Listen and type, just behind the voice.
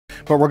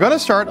But we're going to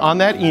start on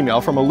that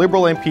email from a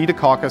Liberal MP to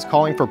caucus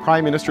calling for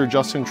Prime Minister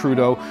Justin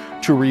Trudeau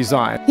to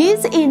resign.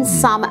 He's in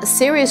some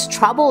serious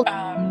trouble.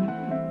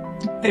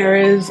 There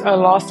is a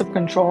loss of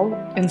control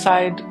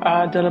inside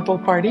the Liberal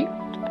Party.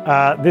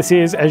 This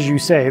is, as you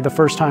say, the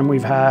first time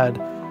we've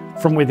had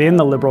from within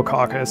the Liberal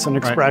caucus an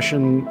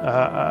expression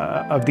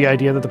of the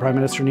idea that the Prime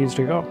Minister needs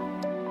to go.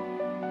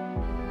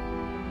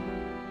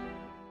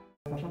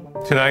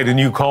 Tonight, a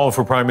new call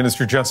for Prime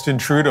Minister Justin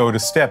Trudeau to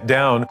step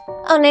down.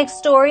 Our next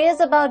story is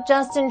about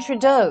Justin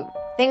Trudeau.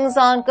 Things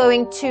aren't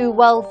going too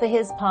well for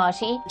his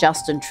party.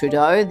 Justin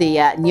Trudeau, the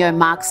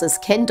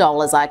neo-Marxist Ken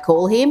doll, as I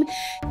call him.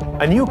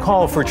 A new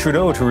call for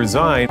Trudeau to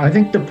resign. I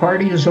think the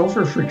party is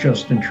over for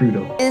Justin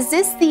Trudeau. Is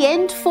this the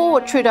end for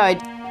Trudeau?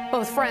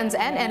 Both friends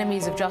and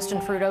enemies of Justin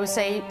Trudeau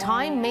say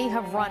time may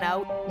have run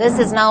out. This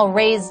has now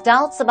raised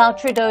doubts about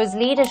Trudeau's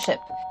leadership.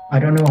 I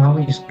don't know how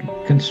he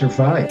can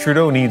survive.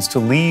 Trudeau needs to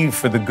leave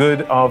for the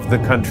good of the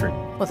country.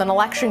 With an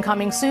election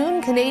coming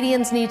soon,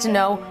 Canadians need to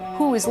know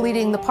who is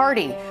leading the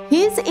party.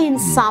 He's in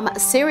some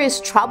serious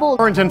trouble.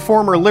 Current and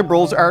former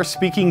Liberals are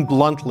speaking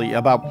bluntly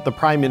about the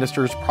Prime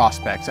Minister's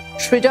prospects.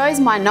 Trudeau's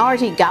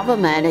minority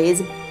government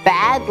is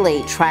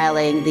badly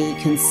trailing the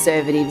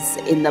Conservatives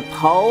in the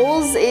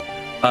polls.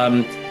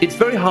 It's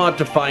very hard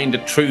to find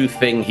a true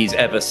thing he's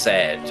ever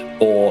said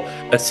or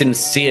a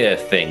sincere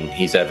thing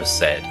he's ever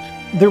said.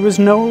 There was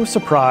no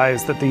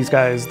surprise that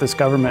this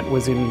government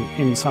was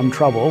in some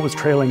trouble, was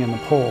trailing in the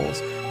polls.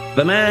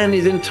 The man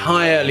is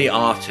entirely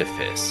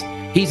artifice.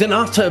 He's an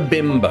utter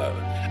bimbo.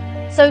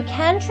 So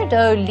can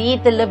Trudeau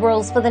lead the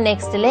Liberals for the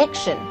next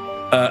election?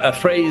 A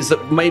phrase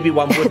that maybe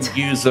one wouldn't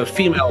use of a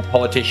female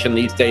politician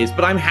these days,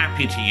 but I'm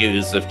happy to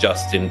use of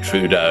Justin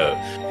Trudeau.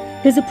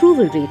 His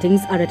approval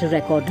ratings are at a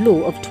record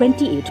low of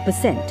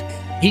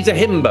 28%. He's a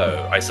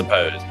himbo, I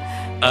suppose.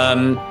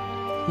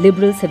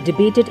 Liberals have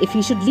debated if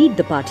he should lead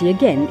the party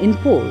again in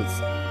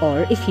polls,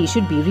 or if he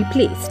should be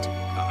replaced.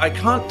 I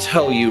can't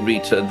tell you,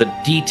 Rita, the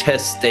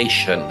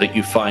detestation that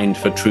you find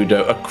for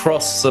Trudeau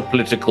across the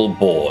political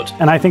board.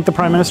 And I think the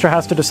Prime Minister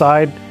has to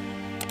decide,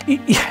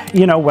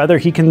 whether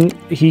he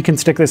can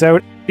stick this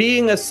out.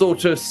 Being a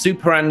sort of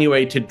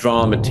superannuated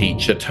drama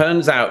teacher,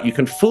 turns out you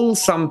can fool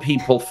some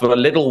people for a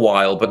little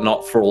while, but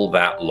not for all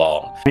that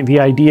long. The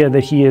idea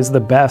that he is the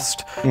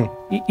best,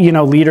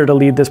 leader to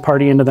lead this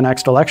party into the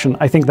next election,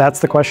 I think that's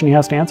the question he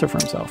has to answer for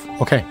himself.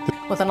 Okay.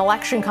 With an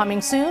election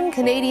coming soon,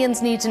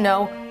 Canadians need to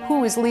know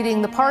who is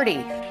leading the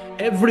party.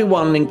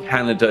 Everyone in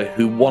Canada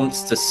who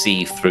wants to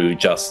see through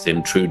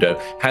Justin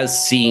Trudeau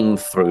has seen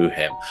through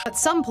him. But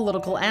some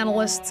political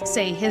analysts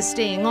say his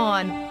staying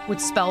on would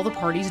spell the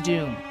party's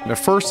doom. The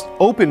first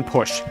open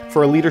push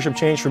for a leadership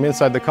change from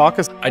inside the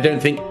caucus. I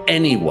don't think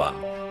anyone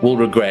will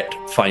regret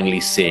finally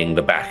seeing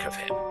the back of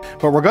him.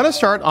 But we're going to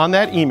start on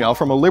that email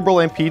from a Liberal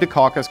MP to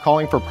caucus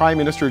calling for Prime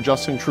Minister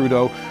Justin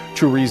Trudeau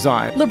to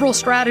resign. Liberal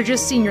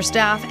strategists, senior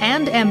staff,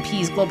 and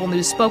MPs Global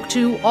News spoke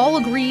to all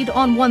agreed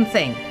on one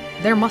thing.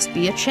 There must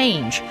be a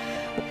change.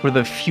 For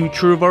the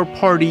future of our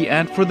party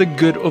and for the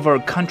good of our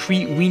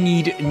country, we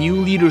need new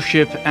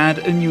leadership and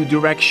a new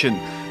direction.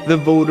 The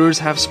voters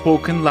have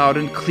spoken loud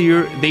and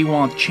clear. They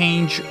want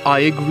change. I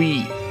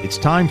agree. It's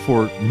time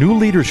for new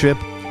leadership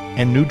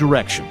and new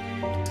direction.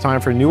 It's time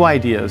for new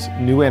ideas,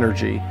 new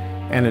energy,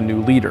 and a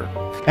new leader.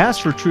 As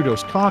for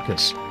Trudeau's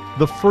caucus,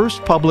 the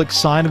first public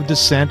sign of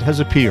dissent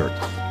has appeared.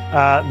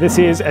 This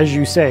is, as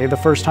you say, the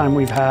first time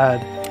we've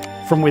had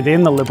from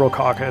within the Liberal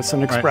caucus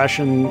an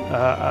expression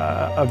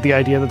of the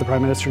idea that the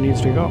Prime Minister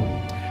needs to go.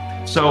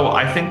 So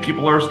I think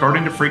people are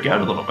starting to freak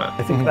out a little bit.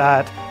 I think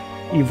that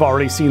you've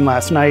already seen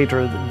last night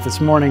or this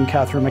morning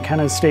Catherine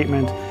McKenna's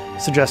statement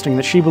suggesting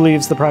that she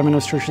believes the Prime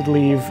Minister should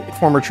leave.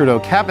 Former Trudeau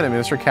Cabinet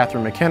Minister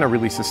Catherine McKenna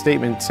released a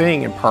statement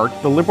saying, in part,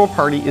 the Liberal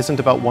Party isn't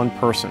about one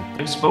person.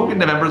 I've spoken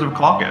to members of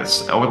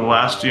caucus over the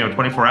last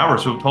 24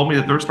 hours who have told me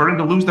that they're starting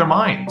to lose their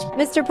minds.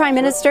 Mr. Prime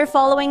Minister,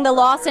 following the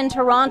loss in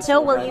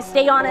Toronto, will you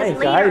stay on as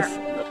leader?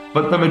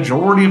 But the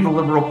majority of the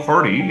Liberal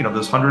Party,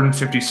 this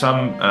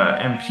 150-some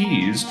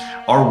MPs,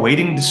 are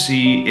waiting to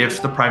see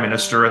if the Prime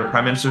Minister and the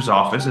Prime Minister's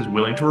office is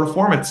willing to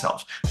reform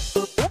itself.